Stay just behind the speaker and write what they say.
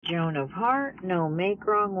Joan of Heart. No, make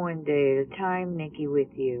wrong one day at a time. Nikki with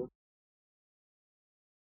you.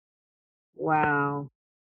 Wow.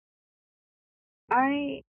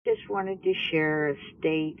 I just wanted to share a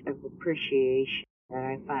state of appreciation that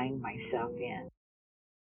I find myself in.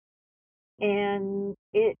 And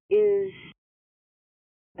it is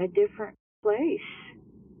a different place.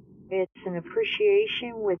 It's an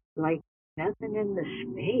appreciation with like nothing in the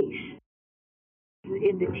space.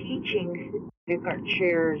 In the teachings, Eckhart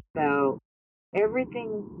shares about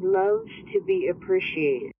everything loves to be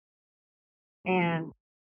appreciated. And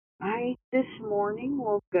I this morning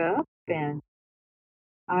woke up and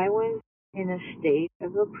I was in a state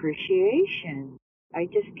of appreciation. I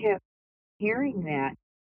just kept hearing that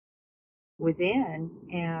within,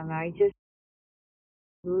 and I just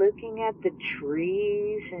looking at the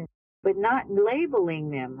trees and but not labeling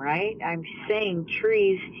them, right? I'm saying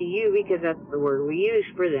trees to you because that's the word we use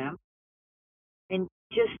for them. And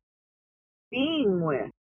just being with.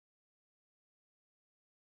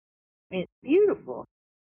 It's beautiful.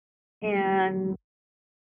 And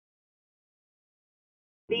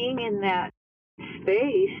being in that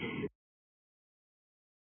space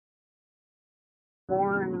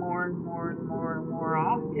more and more and more and more and more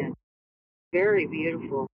often. Very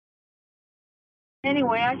beautiful.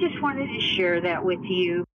 Anyway, I just wanted to share that with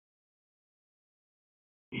you.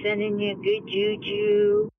 Sending you good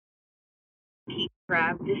juju. Keep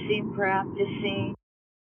practicing.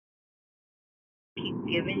 Keep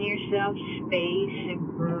giving yourself space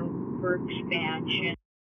and room for expansion.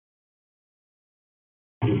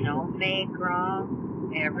 Don't make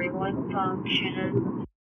wrong. Everyone functions.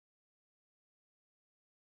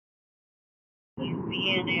 You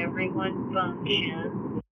being everyone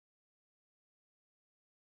functions.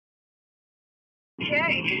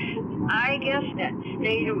 Okay, I guess that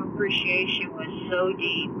state of appreciation was so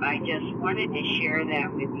deep, I just wanted to share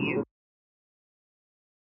that with you.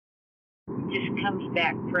 It just comes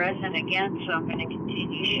back present again, so I'm going to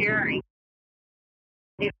continue sharing.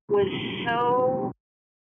 It was so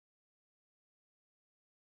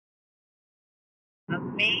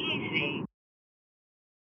amazing.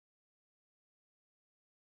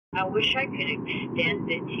 I wish I could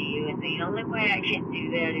extend it to you, and the only way I can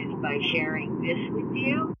do that is by sharing this with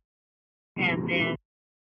you, and then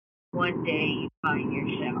one day you find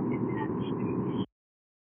yourself in that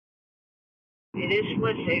space. This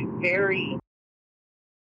was a very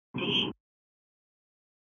deep,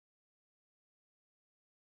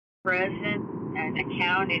 present, and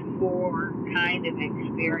accounted for kind of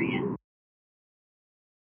experience.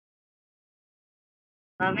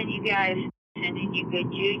 Loving you guys, sending you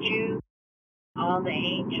good juju. All the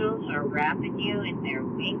angels are wrapping you in their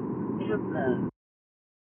wings of love.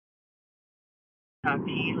 Talk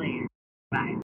to you later. Bye.